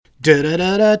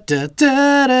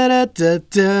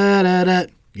Da-da-da-da-da-da-da-da-da-da.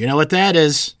 You know what that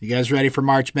is? You guys ready for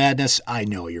March Madness? I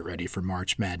know you're ready for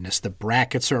March Madness. The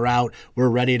brackets are out. We're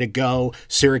ready to go.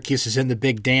 Syracuse is in the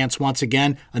big dance once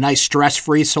again. A nice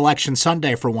stress-free selection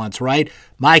Sunday for once, right?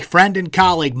 My friend and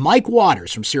colleague Mike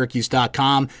Waters from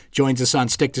Syracuse.com joins us on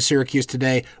Stick to Syracuse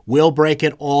today. We'll break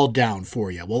it all down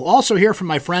for you. We'll also hear from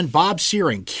my friend Bob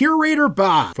Searing, Curator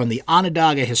Bob from the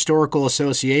Onondaga Historical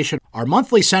Association, our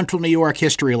monthly Central New York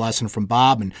history lesson from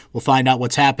Bob, and we'll find out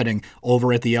what's happening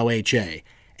over at the OHA.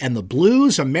 And the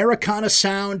blues Americana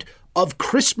sound of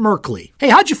Chris Merkley. Hey,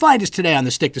 how'd you find us today on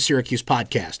the Stick to Syracuse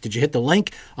podcast? Did you hit the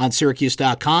link on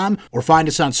Syracuse.com or find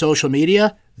us on social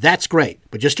media? That's great.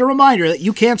 But just a reminder that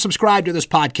you can subscribe to this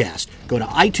podcast. Go to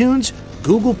iTunes,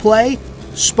 Google Play,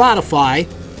 Spotify.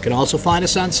 You can also find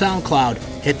us on SoundCloud.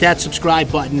 Hit that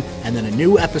subscribe button, and then a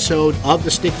new episode of the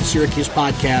Stick to Syracuse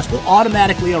podcast will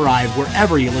automatically arrive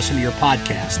wherever you listen to your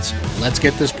podcasts. Let's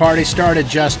get this party started,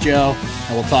 Just Joe,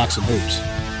 and we'll talk some hoops.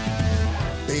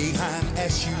 Behind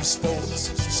SU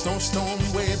Sports, Storm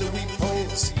weather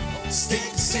reports. Stick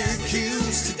to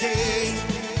Syracuse today.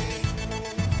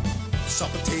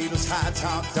 Soft potatoes, high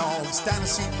top dogs,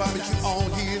 dynasty barbecue all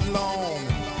year long.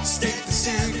 Stick to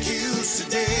Syracuse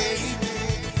today.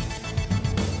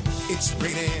 It's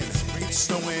raining, it's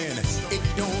snowing, it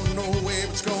don't know where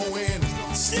it's going.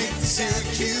 Stick to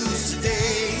Syracuse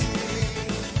today.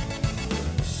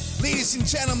 Ladies and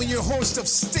gentlemen, your host of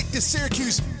Stick to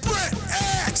Syracuse, Brett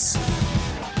X.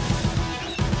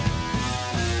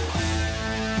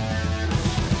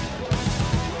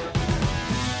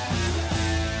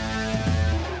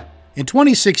 In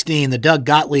 2016, the Doug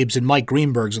Gottliebs and Mike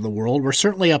Greenbergs of the world were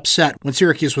certainly upset when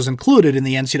Syracuse was included in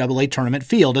the NCAA tournament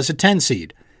field as a 10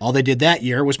 seed. All they did that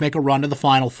year was make a run to the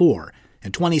Final Four.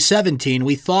 In 2017,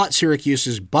 we thought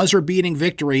Syracuse's buzzer-beating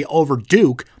victory over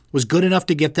Duke was good enough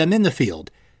to get them in the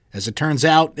field. As it turns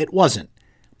out, it wasn't.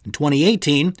 In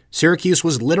 2018, Syracuse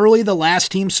was literally the last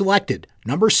team selected,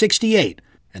 number 68,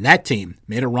 and that team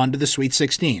made a run to the Sweet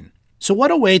 16. So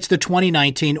what awaits the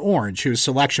 2019 Orange, whose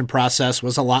selection process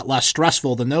was a lot less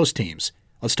stressful than those teams?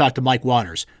 Let's talk to Mike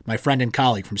Waters, my friend and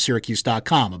colleague from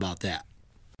Syracuse.com, about that.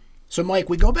 So, Mike,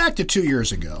 we go back to 2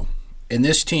 years ago, and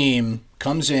this team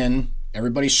comes in,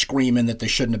 everybody's screaming that they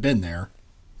shouldn't have been there,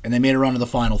 and they made a run to the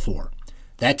Final Four.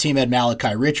 That team had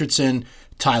Malachi Richardson,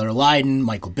 Tyler Lydon,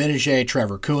 Michael Gbinije,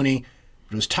 Trevor Cooney.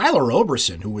 It was Tyler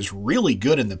Oberson, who was really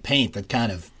good in the paint, that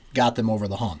kind of got them over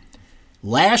the hump.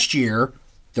 Last year,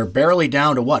 they're barely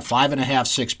down to, 5.5,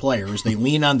 6 players. They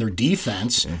lean on their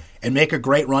defense and make a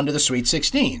great run to the Sweet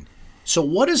 16. So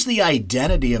what is the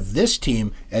identity of this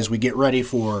team as we get ready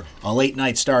for a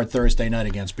late-night start Thursday night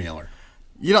against Baylor?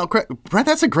 You know, Brent,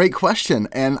 that's a great question,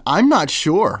 and I'm not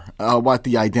sure what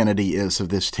the identity is of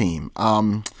this team.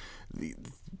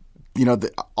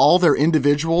 All their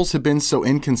individuals have been so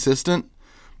inconsistent,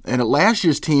 and last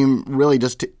year's team really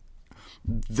just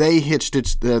they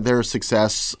hitched their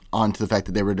success onto the fact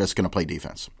that they were just going to play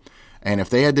defense. And if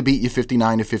they had to beat you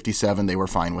 59-57, they were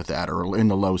fine with that, or in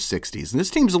the low 60s. And this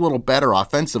team's a little better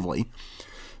offensively,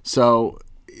 so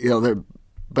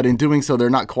but in doing so, they're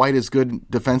not quite as good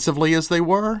defensively as they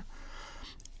were.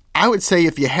 I would say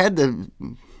if you had to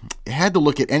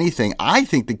look at anything, I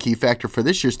think the key factor for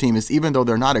this year's team is, even though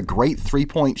they're not a great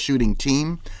three-point shooting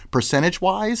team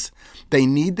percentage-wise, they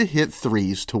need to hit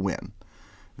threes to win.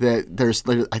 I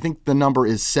think the number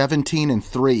is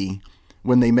 17-3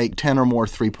 when they make 10 or more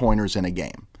three-pointers in a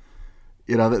game.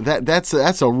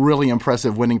 That's a really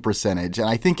impressive winning percentage, and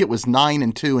I think it was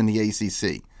 9-2 in the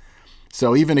ACC.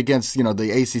 So even against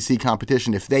the ACC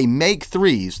competition, if they make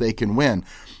threes, they can win.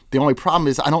 The only problem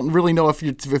is I don't really know if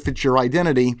it's your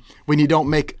identity when you don't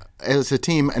make, as a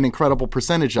team, an incredible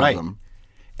percentage of them.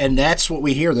 And that's what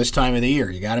we hear this time of the year.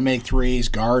 You got to make threes,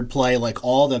 guard play, like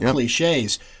all the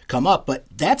cliches come up. But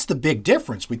that's the big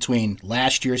difference between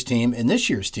last year's team and this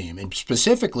year's team. And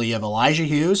specifically, you have Elijah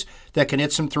Hughes that can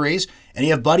hit some threes, and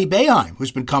you have Buddy Boeheim,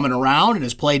 who's been coming around and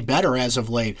has played better as of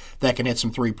late, that can hit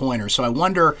some three-pointers. So I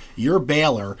wonder, you're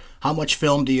Baylor, how much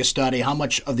film do you study? How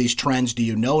much of these trends do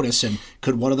you notice? And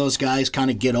could one of those guys kind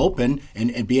of get open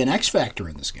and be an X factor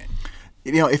in this game?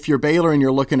 If you're Baylor and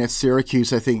you're looking at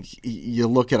Syracuse, I think you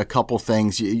look at a couple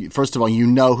things. First of all, you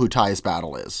know who Tyus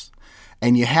Battle is,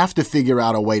 and you have to figure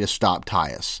out a way to stop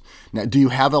Tyus. Now, do you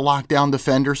have a lockdown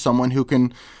defender, someone who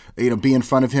can be in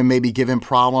front of him, maybe give him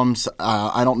problems?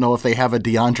 I don't know if they have a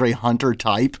DeAndre Hunter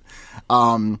type.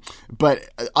 But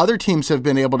other teams have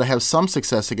been able to have some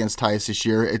success against Tyus this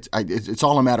year. It's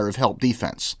all a matter of help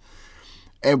defense.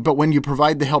 But when you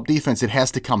provide the help defense, it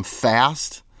has to come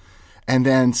fast. And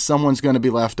then someone's going to be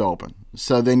left open.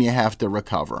 So then you have to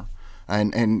recover.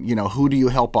 And who do you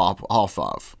help off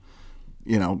of?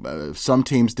 Some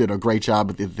teams did a great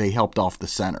job, but they helped off the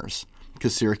centers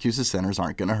because Syracuse's centers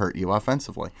aren't going to hurt you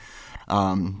offensively.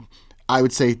 I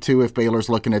would say, too, if Baylor's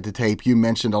looking at the tape, you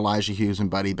mentioned Elijah Hughes and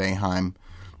Buddy Boeheim.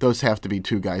 Those have to be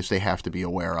two guys they have to be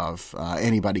aware of.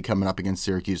 Anybody coming up against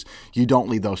Syracuse, you don't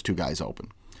leave those two guys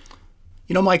open.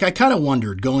 Mike, I kind of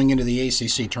wondered going into the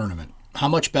ACC tournament how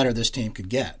much better this team could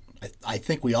get. I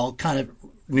think we all kind of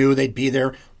knew they'd be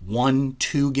there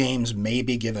 1-2 games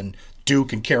maybe, given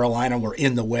Duke and Carolina were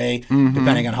in the way,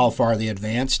 depending on how far they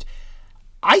advanced.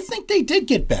 I think they did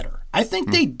get better. I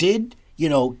think they did,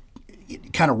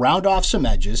 kind of round off some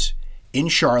edges in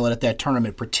Charlotte at that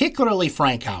tournament, particularly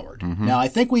Frank Howard. Now, I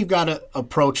think we've got to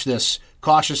approach this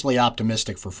cautiously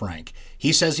optimistic for Frank.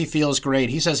 He says he feels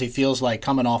great. He says he feels like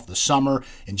coming off the summer.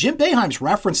 And Jim Boeheim's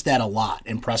referenced that a lot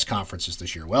in press conferences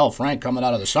this year. Well, Frank coming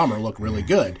out of the summer looked really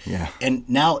good. Yeah. And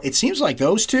now it seems like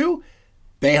those two,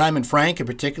 Boeheim and Frank in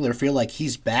particular, feel like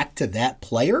he's back to that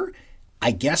player.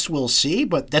 I guess we'll see,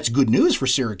 but that's good news for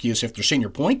Syracuse if their senior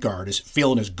point guard is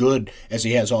feeling as good as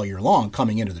he has all year long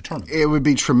coming into the tournament. It would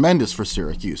be tremendous for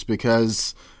Syracuse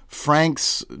because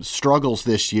Frank's struggles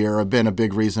this year have been a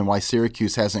big reason why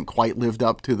Syracuse hasn't quite lived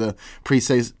up to the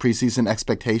preseason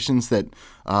expectations that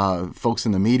folks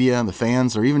in the media and the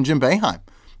fans or even Jim Boeheim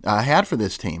had for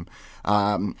this team.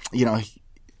 I'm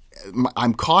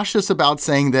cautious about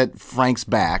saying that Frank's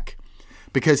back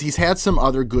because he's had some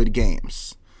other good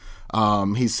games.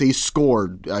 He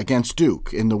scored against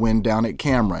Duke in the win down at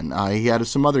Cameron. He had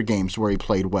some other games where he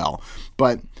played well.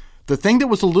 But the thing that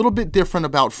was a little bit different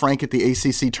about Frank at the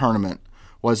ACC tournament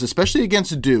was, especially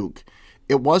against Duke,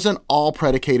 it wasn't all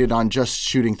predicated on just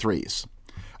shooting threes.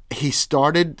 He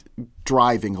started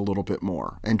driving a little bit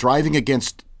more and driving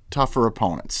against tougher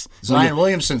opponents. Zion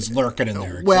Williamson's lurking in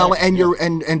there. Well,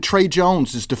 exactly. and Trey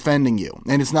Jones is defending you,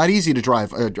 and it's not easy to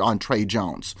drive on Trey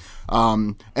Jones.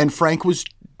 And Frank was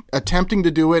attempting to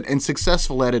do it and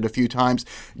successful at it a few times.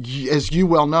 As you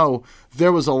well know,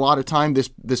 there was a lot of time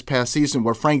this past season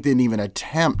where Frank didn't even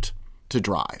attempt to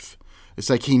drive. It's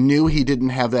like he knew he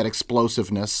didn't have that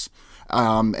explosiveness,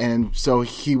 and so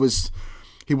he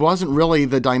wasn't really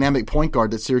the dynamic point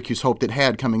guard that Syracuse hoped it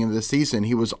had coming into the season.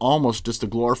 He was almost just a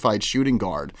glorified shooting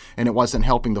guard, and it wasn't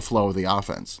helping the flow of the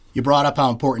offense. You brought up how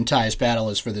important Tyus Battle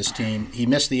is for this team. He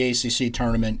missed the ACC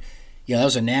tournament. That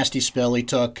was a nasty spill he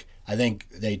took. I think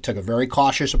they took a very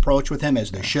cautious approach with him,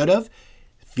 as they should have.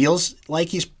 Feels like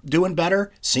he's doing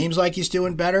better. Seems like he's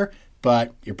doing better.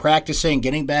 But you're practicing,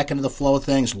 getting back into the flow of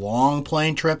things, long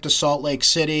plane trip to Salt Lake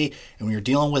City, and when you're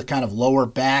dealing with kind of lower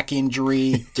back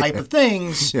injury type of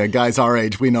things. Yeah, guys our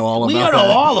age, we know all about that. We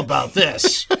know all about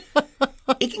this.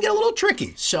 It can get a little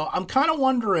tricky. So I'm kind of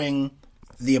wondering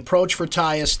the approach for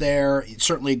Tyus there.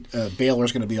 Certainly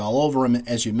Baylor's going to be all over him,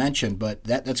 as you mentioned, but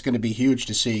that's going to be huge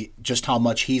to see just how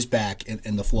much he's back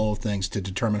in the flow of things to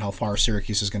determine how far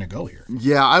Syracuse is going to go here.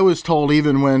 Yeah, I was told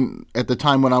even at the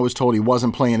time when I was told he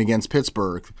wasn't playing against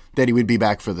Pittsburgh, that he would be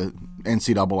back for the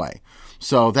NCAA.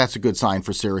 So that's a good sign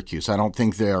for Syracuse. I don't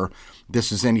think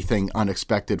this is anything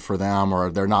unexpected for them, or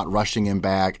they're not rushing him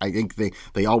back. I think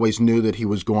they always knew that he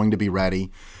was going to be ready.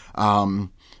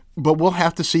 But we'll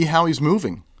have to see how he's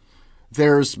moving.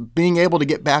 There's being able to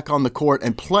get back on the court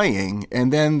and playing,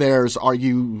 and then there's, are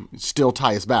you still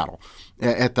Tyus Battle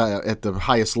at the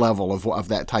highest level of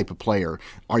that type of player?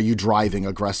 Are you driving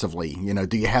aggressively?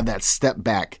 Do you have that step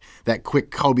back, that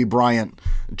quick Kobe Bryant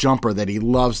jumper that he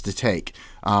loves to take?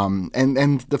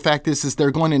 And the fact is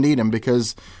they're going to need him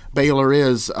because Baylor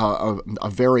is a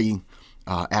very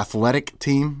athletic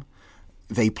team.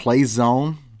 They play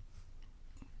zone.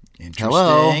 Interesting.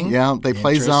 Hello. Yeah, they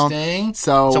play zone.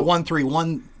 So it's a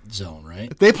 1-3-1 zone,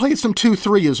 right? They played some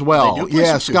 2-3 as well. They do play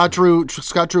Yeah, some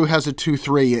Scott Drew has a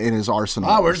 2-3 in his arsenal.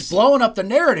 Wow, we're just blowing up the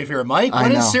narrative here, Mike. What I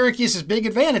know. is Syracuse's big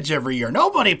advantage every year?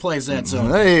 Nobody plays that zone.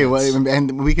 Hey,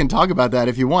 and we can talk about that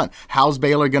if you want. How's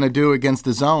Baylor going to do against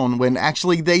the zone when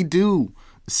actually they do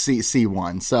see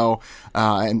one? So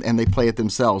and they play it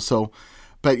themselves. So,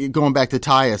 but going back to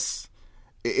Tyus,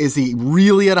 is he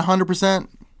really at 100%?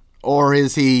 Or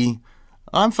is he,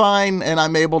 I'm fine and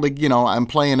I'm able to, I'm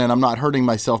playing and I'm not hurting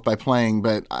myself by playing,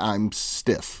 but I'm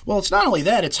stiff? Well, it's not only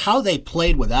that, it's how they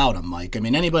played without him, Mike. I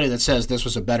mean, anybody that says this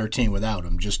was a better team without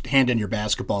him, just hand in your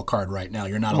basketball card right now.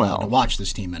 You're not allowed to watch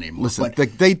this team anymore. Listen,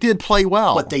 they did play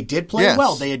well. But they did play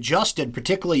well. They adjusted,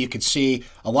 particularly you could see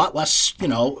a lot less,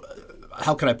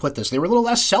 how can I put this? They were a little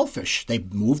less selfish. They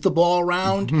moved the ball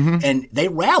around and they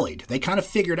rallied. They kind of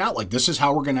figured out, like, this is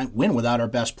how we're going to win without our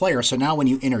best player. So now when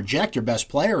you interject your best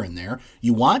player in there,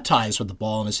 you want Tyus with the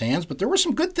ball in his hands, but there were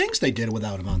some good things they did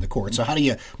without him on the court. So how do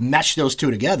you mesh those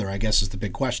two together, I guess, is the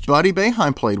big question. Buddy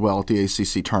Boeheim played well at the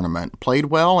ACC tournament. Played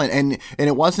well, and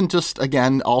it wasn't just,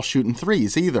 again, all shooting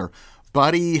threes either.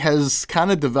 Buddy has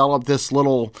kind of developed this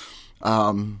little...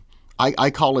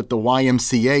 I call it the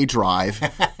YMCA drive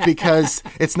because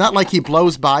it's not like he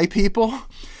blows by people,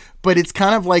 but it's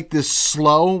kind of like this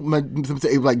slow,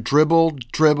 like dribble,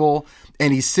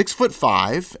 and he's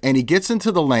 6'5", and he gets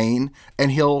into the lane,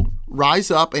 and he'll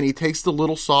rise up, and he takes the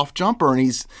little soft jumper,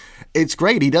 and it's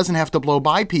great. He doesn't have to blow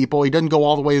by people. He doesn't go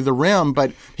all the way to the rim,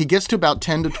 but he gets to about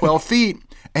 10 to 12 feet,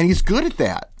 and he's good at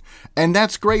that. And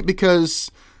that's great because...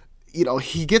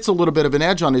 he gets a little bit of an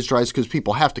edge on his drives because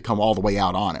people have to come all the way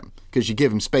out on him. Because you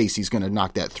give him space, he's going to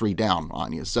knock that three down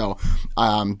on you. So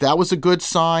that was a good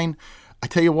sign. I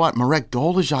tell you what, Marek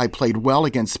Dolezaj played well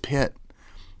against Pitt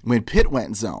when Pitt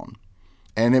went zone.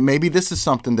 And then maybe this is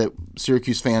something that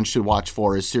Syracuse fans should watch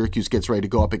for as Syracuse gets ready to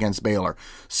go up against Baylor.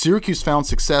 Syracuse found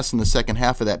success in the second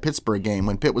half of that Pittsburgh game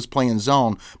when Pitt was playing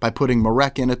zone by putting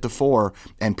Marek in at the 4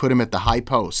 and put him at the high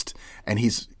post. And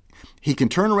he can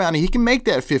turn around and he can make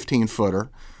that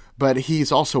 15-footer, but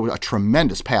he's also a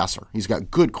tremendous passer. He's got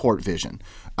good court vision.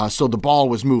 So the ball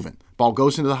was moving. Ball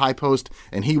goes into the high post,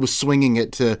 and he was swinging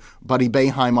it to Buddy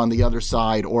Boeheim on the other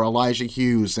side or Elijah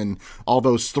Hughes and all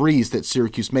those threes that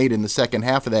Syracuse made in the second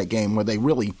half of that game where they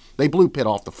blew Pitt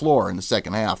off the floor in the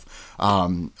second half.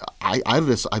 I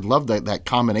love that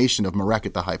combination of Marek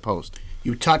at the high post.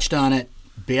 You touched on it.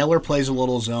 Baylor plays a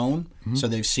little zone, so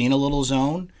they've seen a little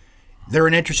zone. They're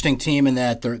an interesting team in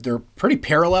that they're pretty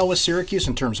parallel with Syracuse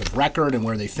in terms of record and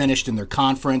where they finished in their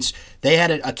conference. They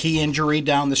had a key injury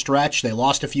down the stretch. They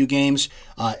lost a few games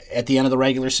at the end of the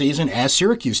regular season, as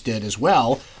Syracuse did as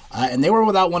well, and they were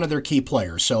without one of their key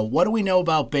players. So what do we know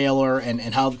about Baylor and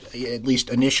how, at least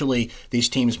initially, these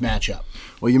teams match up?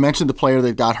 Well, you mentioned the player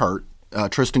that got hurt,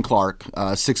 Tristan Clark,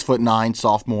 6'9",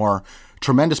 sophomore,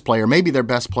 tremendous player, maybe their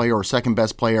best player or second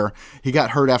best player. He got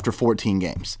hurt after 14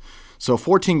 games. So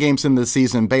 14 games into the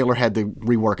season, Baylor had to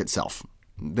rework itself.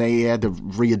 They had to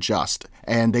readjust,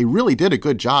 and they really did a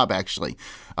good job, actually.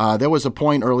 There was a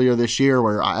point earlier this year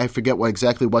where I forget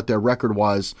exactly what their record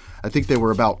was. I think they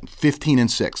were about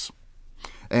 15-6.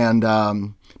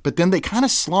 But then they kind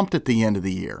of slumped at the end of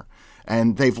the year.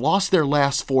 And they've lost their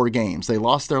last 4 games. They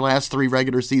lost their last 3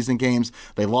 regular season games.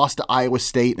 They lost to Iowa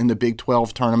State in the Big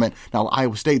 12 tournament. Now,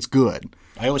 Iowa State's good.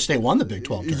 Iowa State won the Big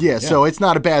 12 tournament. Yeah, so it's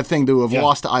not a bad thing to have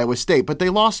lost to Iowa State, but they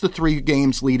lost the 3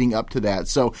 games leading up to that.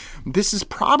 So this is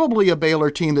probably a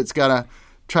Baylor team that's got to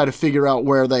try to figure out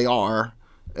where they are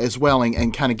as well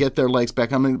and kind of get their legs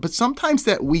back. I mean, but sometimes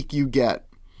that week you get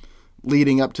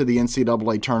leading up to the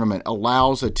NCAA tournament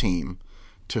allows a team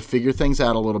to figure things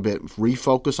out a little bit,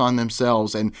 refocus on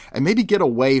themselves, and maybe get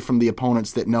away from the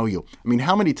opponents that know you. I mean,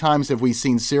 how many times have we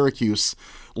seen Syracuse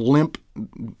limp,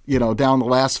 down the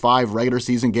last 5 regular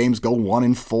season games, go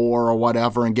 1-4 or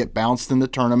whatever, and get bounced in the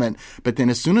tournament? But then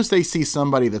as soon as they see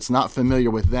somebody that's not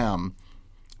familiar with them,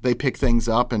 they pick things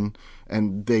up and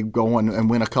they go and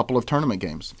win a couple of tournament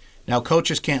games. Now,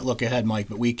 coaches can't look ahead, Mike,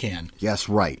 but we can. Yes,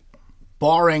 right.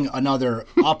 Barring another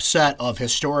upset of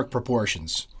historic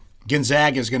proportions,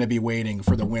 Gonzaga is going to be waiting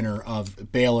for the winner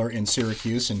of Baylor and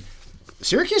Syracuse. And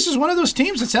Syracuse is one of those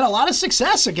teams that's had a lot of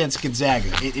success against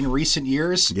Gonzaga in recent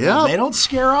years. Yeah. They don't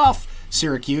scare off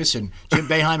Syracuse, and Jim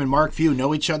Boeheim and Mark Few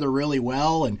know each other really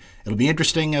well, and it'll be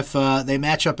interesting if they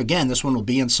match up again. This one will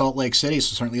be in Salt Lake City,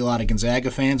 so certainly a lot of Gonzaga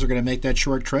fans are going to make that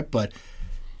short trip, but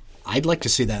I'd like to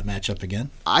see that matchup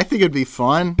again. I think it'd be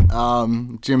fun.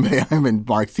 Jim Boeheim and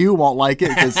Mark Few won't like it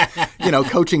because,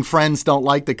 coaching friends don't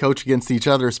like to coach against each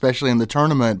other, especially in the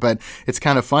tournament. But it's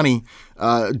kind of funny.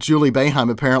 Julie Boeheim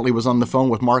apparently was on the phone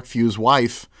with Mark Few's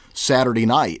wife Saturday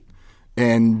night.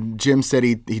 And Jim said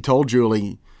he told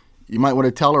Julie, you might want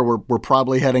to tell her we're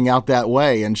probably heading out that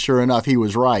way. And sure enough, he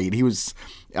was right.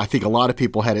 I think a lot of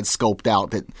people had it scoped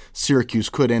out that Syracuse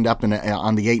could end up on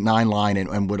the 8-9 line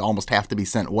and would almost have to be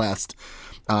sent west.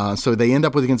 So they end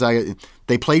up with Gonzaga.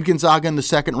 They played Gonzaga in the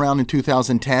second round in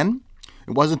 2010.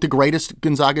 It wasn't the greatest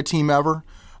Gonzaga team ever.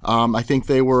 I think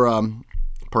they were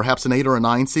perhaps an 8 or a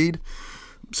 9 seed.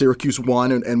 Syracuse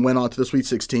won and went on to the Sweet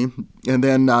 16. And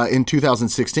then in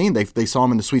 2016, they saw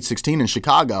them in the Sweet 16 in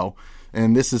Chicago.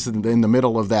 And this is in the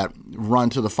middle of that run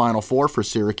to the Final Four for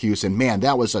Syracuse. And, man,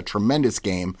 that was a tremendous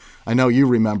game. I know you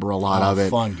remember a lot of it.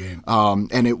 Fun game.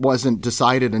 And it wasn't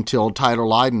decided until Tyler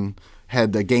Lydon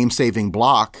had the game-saving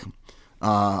block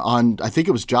on, I think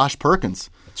it was Josh Perkins.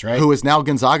 right. who is now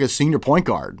Gonzaga's senior point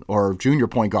guard or junior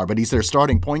point guard, but he's their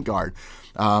starting point guard.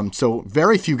 So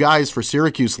very few guys for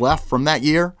Syracuse left from that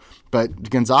year, but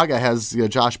Gonzaga has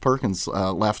Josh Perkins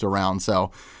left around.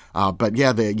 So, but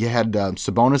yeah, you had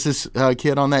Sabonis'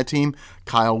 kid on that team.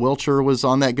 Kyle Wilcher was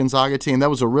on that Gonzaga team. That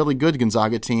was a really good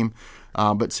Gonzaga team.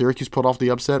 But Syracuse pulled off the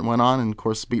upset and went on and, of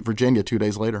course, beat Virginia 2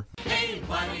 days later. Hey,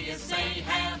 what do you say?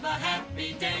 Have a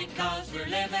happy day, 'cause we're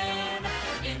living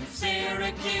in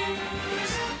Syracuse.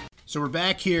 So we're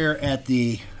back here at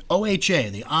the OHA,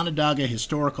 the Onondaga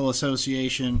Historical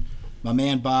Association. My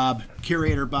man Bob,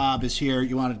 curator Bob, is here.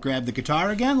 You want to grab the guitar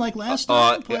again, like last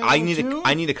time? I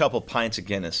need a couple pints of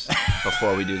Guinness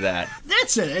before we do that.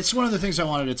 That's it. It's one of the things I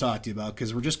wanted to talk to you about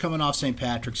because we're just coming off St.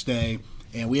 Patrick's Day,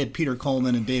 and we had Peter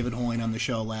Coleman and David Hoyne on the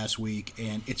show last week,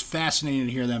 and it's fascinating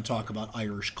to hear them talk about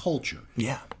Irish culture.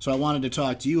 Yeah. So I wanted to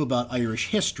talk to you about Irish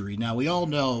history. Now, we all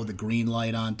know the green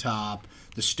light on top,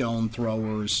 the stone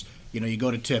throwers. You go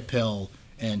to Tip Hill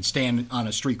and stand on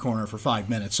a street corner for 5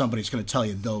 minutes, somebody's going to tell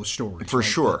you those stories. For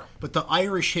sure. But the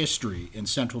Irish history in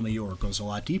central New York goes a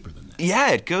lot deeper than that.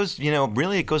 Yeah, it goes,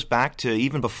 really it goes back to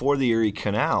even before the Erie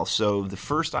Canal. So the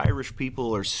first Irish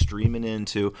people are streaming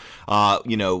into,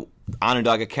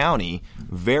 Onondaga County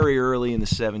very early in the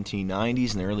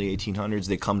 1790s and the early 1800s.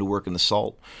 They come to work in the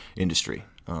salt industry.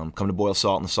 Come to boil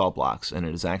salt in the salt blocks, and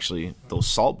it is actually those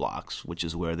salt blocks, which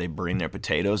is where they bring their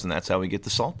potatoes, and that's how we get the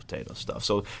salt potato stuff.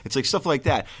 So it's like stuff like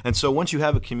that. And so once you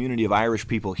have a community of Irish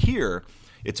people here,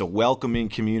 it's a welcoming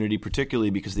community, particularly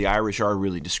because the Irish are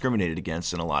really discriminated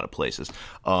against in a lot of places.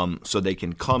 So they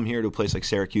can come here to a place like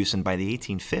Syracuse, and by the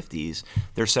 1850s,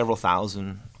 there are several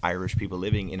thousand Irish people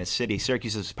living in a city.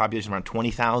 Syracuse's population around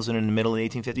 20,000 in the middle of the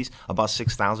 1850s. About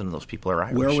 6,000 of those people are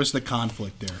Irish. Where was the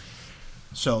conflict there?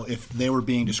 So if they were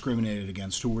being discriminated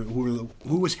against, who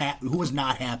was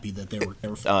not happy that they were?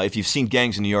 If you've seen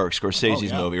Gangs of New York,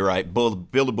 Scorsese's movie, right? Bill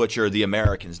the Butcher, the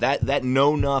Americans, that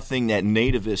know nothing, that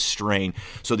nativist strain.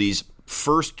 So these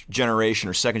first generation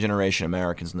or second generation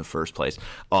Americans in the first place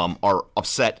are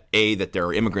upset, A, that there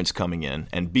are immigrants coming in,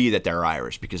 and B, that they're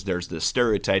Irish, because there's this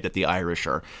stereotype that the Irish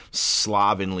are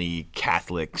slovenly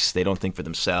Catholics. They don't think for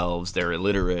themselves. They're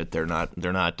illiterate. They're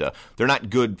not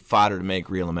good fodder to make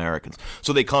real Americans.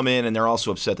 So they come in, and they're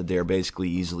also upset that they are basically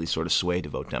easily sort of swayed to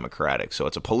vote Democratic. So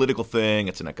it's a political thing.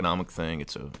 It's an economic thing.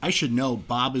 I should know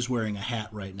Bob is wearing a hat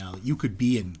right now. You could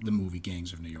be in the movie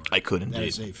Gangs of New York. I could indeed. That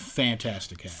is a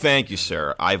fantastic hat. Thank you,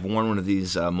 sir. I've worn one of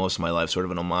these most of my life, sort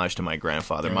of an homage to my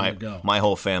grandfather. There you go. My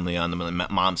whole family on the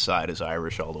mom's side is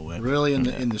Irish all the way. Really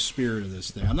in the spirit of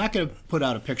this thing. I'm not going to put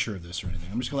out a picture of this or anything.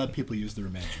 I'm just going to let people use their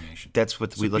imagination. That's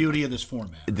what the beauty of this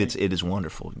format. Right? It is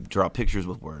wonderful. Draw pictures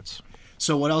with words.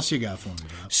 So what else you got for me,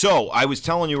 Bob? So I was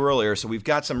telling you earlier, so we've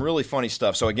got some really funny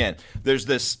stuff. So again, there's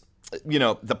this,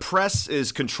 the press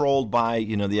is controlled by,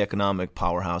 the economic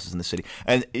powerhouses in the city.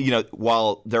 And,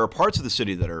 while there are parts of the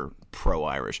city that are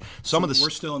pro-Irish, we're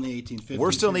still in the 1850s.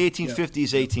 We're still in the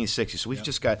 1850s, 1860s. So we've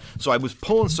just got, so I was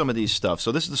pulling some of these stuff.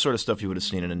 So this is the sort of stuff you would have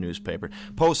seen in a newspaper.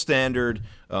 Post-Standard,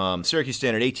 Syracuse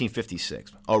Standard,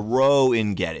 1856. A row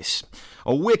in Geddes.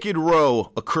 A wicked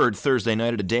row occurred Thursday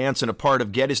night at a dance in a part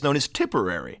of Geddes known as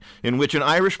Tipperary, in which an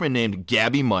Irishman named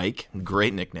Gabby Mike,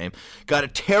 great nickname, got a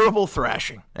terrible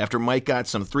thrashing. After Mike got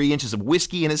some 3 inches of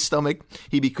whiskey in his stomach,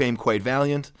 he became quite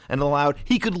valiant and allowed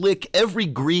he could lick every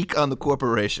Greek on the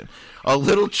corporation. A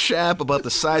little chap about the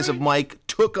size of Mike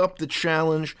took up the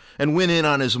challenge and went in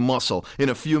on his muscle. In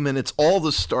a few minutes, all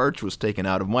the starch was taken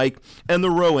out of Mike, and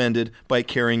the row ended by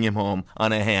carrying him home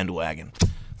on a hand wagon.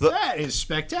 That is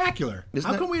spectacular.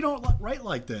 How come we don't write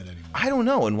like that anymore? I don't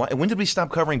know. And when did we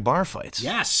stop covering bar fights?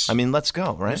 Yes. I mean, let's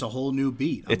go, right? It's a whole new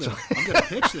beat. I'm going to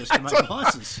pitch this to my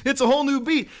bosses. It's a whole new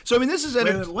beat. So, I mean, this is...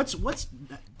 Wait, what's...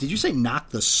 Did you say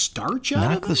knock the starch out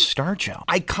of it? Knock the starch out.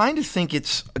 I kind of think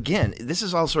it's... Again, this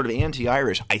is all sort of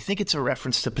anti-Irish. I think it's a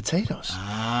reference to potatoes.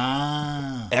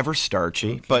 Ah. Ever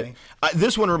starchy. Okay. But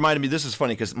this one reminded me... This is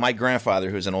funny because my grandfather,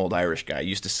 who's an old Irish guy,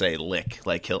 used to say lick.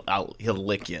 Like, he'll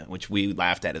lick you, which we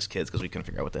laughed at as kids because we couldn't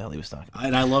figure out what the hell he was talking about.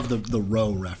 And I love the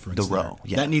row reference. The row,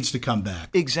 yeah. That needs to come back.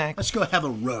 Exactly. Let's go have a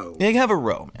row. Yeah, have a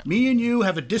row, man. Me and you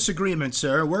have a disagreement,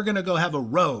 sir. We're going to go have a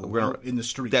row in the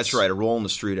streets. That's right, a roll in the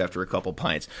street after a couple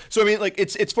pints. So, I mean, like,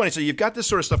 it's funny. So you've got this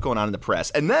sort of stuff going on in the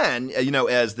press. And then,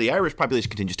 as the Irish population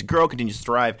continues to grow, continues to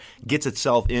thrive, gets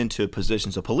itself into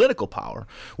positions of political power,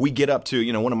 we get up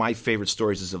to, one of my favorite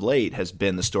stories as of late has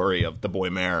been the story of the boy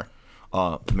mayor,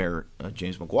 Mayor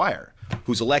James McGuire,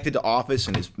 who's elected to office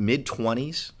in his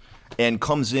mid-20s. and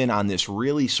comes in on this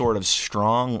really sort of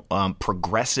strong,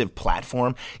 progressive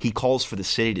platform. He calls for the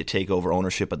city to take over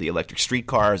ownership of the electric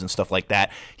streetcars and stuff like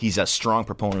that. He's a strong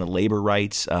proponent of labor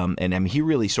rights, and he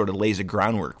really sort of lays a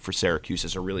groundwork for Syracuse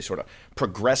as a really sort of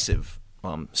progressive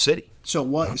city.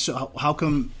 So how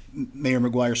come Mayor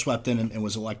McGuire swept in and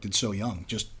was elected so young?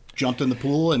 Just jumped in the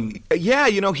pool and yeah,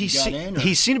 he got in, or?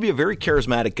 He seemed to be a very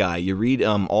charismatic guy. You read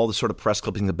all the sort of press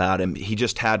clippings about him. He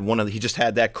just had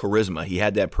that charisma. He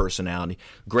had that personality.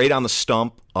 Great on the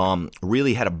stump.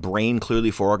 Really had a brain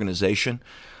clearly for organization.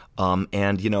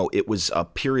 And it was a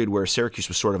period where Syracuse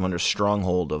was sort of under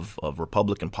stronghold of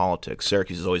Republican politics.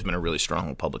 Syracuse has always been a really strong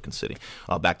Republican city,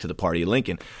 back to the party of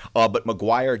Lincoln. But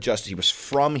McGuire, he was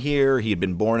from here. He had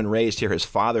been born and raised here. His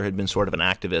father had been sort of an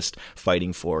activist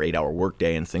fighting for 8-hour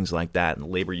workday and things like that, and the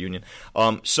labor union.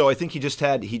 So I think he just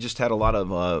had a lot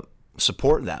of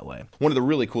support that way. One of the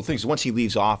really cool things is once he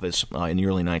leaves office in the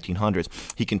early 1900s,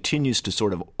 he continues to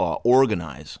sort of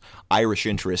organize Irish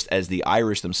interest as the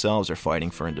Irish themselves are fighting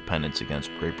for independence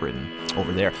against Great Britain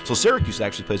over there. So Syracuse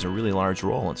actually plays a really large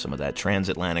role in some of that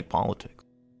transatlantic politics.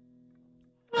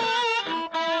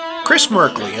 Chris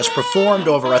Merkley has performed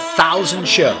over 1,000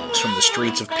 shows from the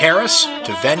streets of Paris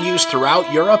to venues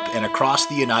throughout Europe and across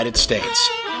the United States.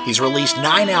 He's released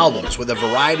 9 albums with a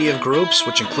variety of groups,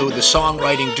 which include the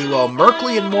songwriting duo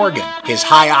Merkley and Morgan, his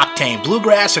high-octane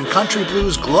bluegrass and country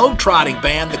blues globe-trotting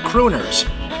band The Crooners,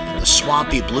 and the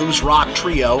swampy blues rock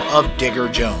trio of Digger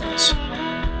Jones.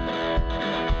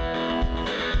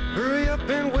 Hurry up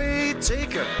and wait,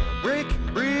 take a break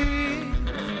and breathe.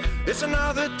 It's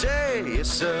another day,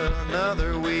 it's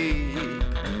another week.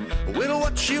 Will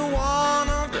what you want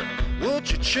of the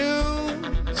what you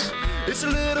choose. It's a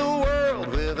little world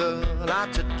with a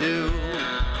lot to do.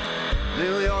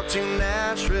 New York to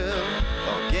Nashville,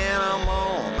 again I'm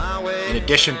on my way. In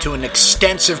addition to an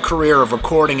extensive career of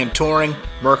recording and touring,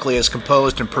 Merkley has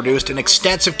composed and produced an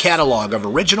extensive catalog of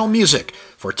original music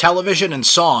for television and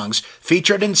songs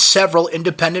featured in several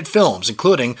independent films,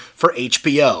 including for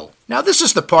HBO. Now, this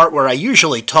is the part where I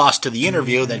usually toss to the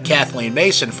interview that Kathleen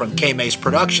Mason from K-Mace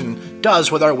Production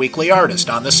does with our weekly artist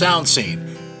on the sound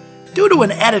scene. Due to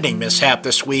an editing mishap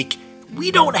this week,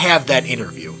 we don't have that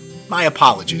interview. My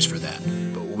apologies for that.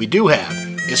 But what we do have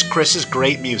is Chris's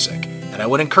great music, and I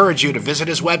would encourage you to visit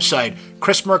his website,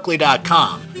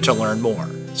 chrismerkley.com, to learn more.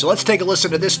 So let's take a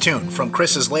listen to this tune from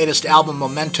Chris's latest album,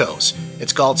 Mementos.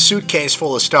 It's called Suitcase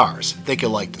Full of Stars. I think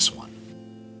you'll like this one.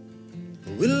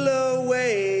 Whittle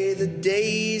away the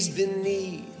days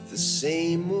beneath the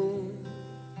same moon.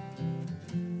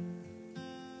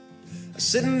 I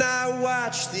sit and I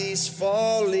watch these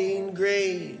falling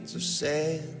grains of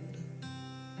sand.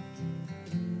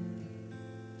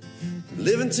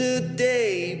 Living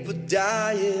today but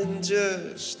dying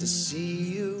just to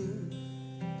see you.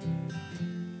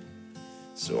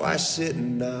 So I sit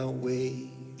and I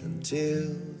wait until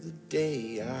the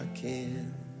day I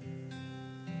can.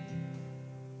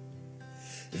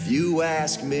 If you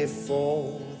ask me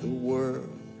for the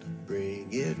world, bring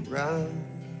it round.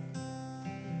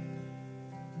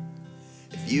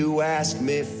 If you ask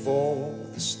me for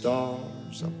the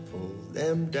stars, I'll pull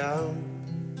them down.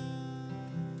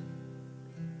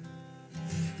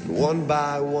 And one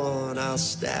by one I'll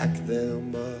stack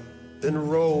them up, and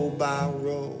row by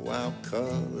row I'll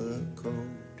color code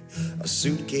a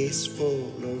suitcase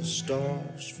full of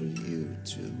stars for you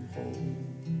to hold.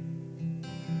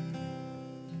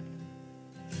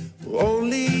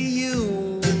 Only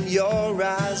you and your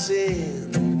eyes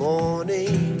in the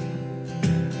morning.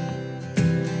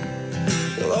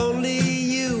 Well, only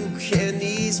you can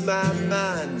ease my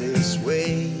mind this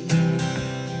way.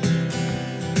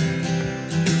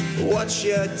 What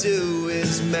you do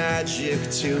is magic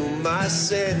to my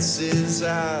senses.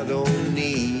 I don't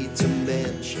need to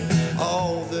mention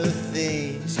all the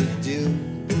things you do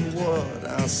and what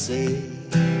I'll say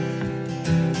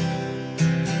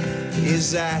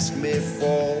is ask me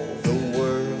for the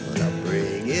world, I'll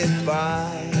bring it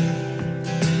by.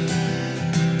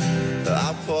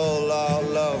 I'll pull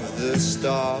all of the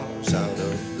stars out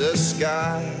of the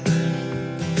sky.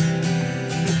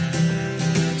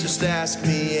 Just ask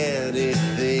me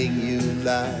anything you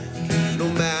like, no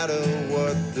matter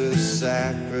what the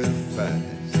sacrifice.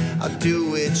 I'll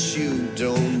do it, you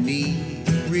don't need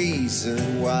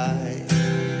reason why.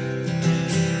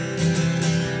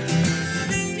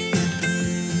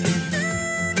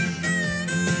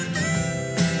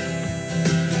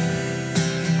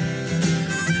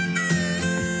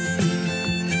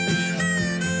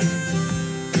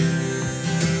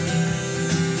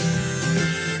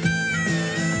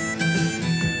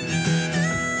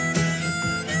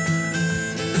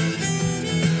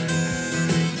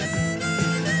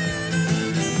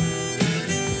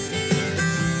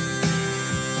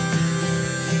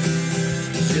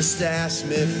 Just ask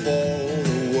me for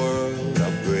the world,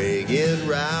 I'll bring it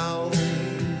round.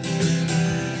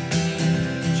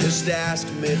 Just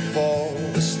ask me for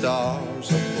the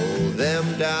stars, I'll pull them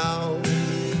down.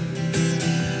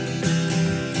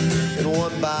 And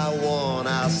one by one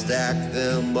I'll stack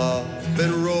them up,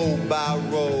 and row by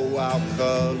row I'll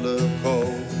color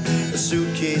code a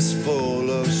suitcase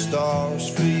full of stars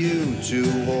for you to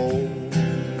hold.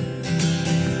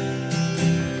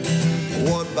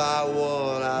 One by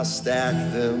one I'll stack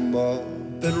them up,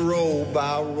 and row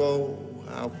by row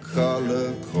I'll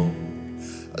color code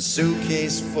a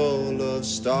suitcase full of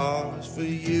stars for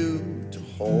you to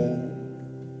hold.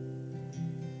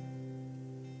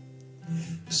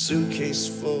 A suitcase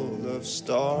full of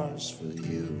stars for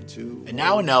you to hold. And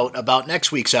now a note about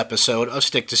next week's episode of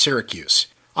Stick to Syracuse.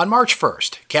 On March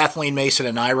 1st, Kathleen Mason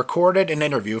and I recorded an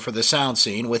interview for the Sound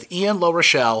Scene with Ian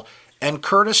LaRochelle and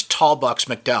Curtis Tallbucks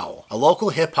McDowell, a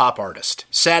local hip-hop artist.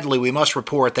 Sadly, we must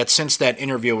report that since that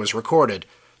interview was recorded,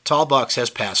 Tallbucks has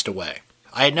passed away.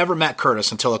 I had never met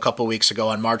Curtis until a couple weeks ago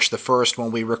on March the 1st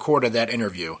when we recorded that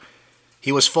interview.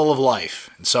 He was full of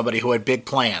life and somebody who had big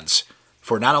plans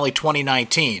for not only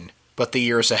 2019, but the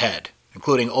years ahead,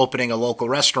 including opening a local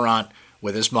restaurant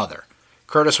with his mother.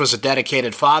 Curtis was a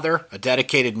dedicated father, a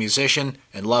dedicated musician,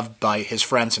 and loved by his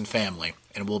friends and family,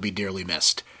 and will be dearly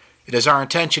missed. It is our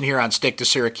intention here on Stick to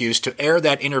Syracuse to air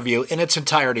that interview in its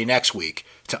entirety next week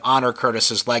to honor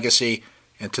Curtis's legacy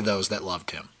and to those that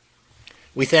loved him.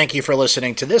 We thank you for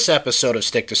listening to this episode of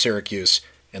Stick to Syracuse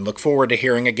and look forward to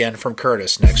hearing again from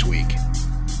Curtis next week.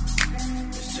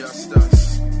 It's just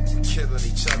us. We're killing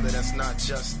each other, that's not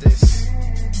justice.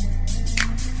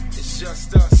 It's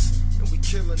just us. And we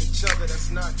killing each other,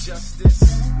 that's not justice.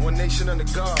 One nation under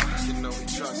God, you know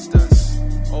he trust us.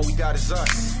 All we got is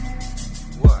us.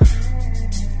 What?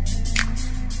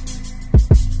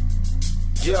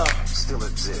 Yeah, still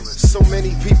exists. So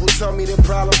many people tell me their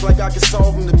problems like I can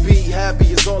solve them. To be happy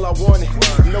is all I wanted.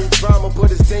 No drama, but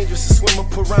it's dangerous to swim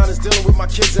with piranhas. Dealing with my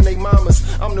kids and they mamas.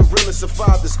 I'm the realest of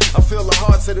fathers. I feel the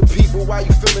hearts of the people. Why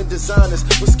you feeling designers?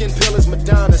 With skin pillars,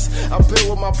 Madonnas. I build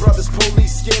with my brothers.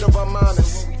 Police scared of our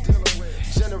minors.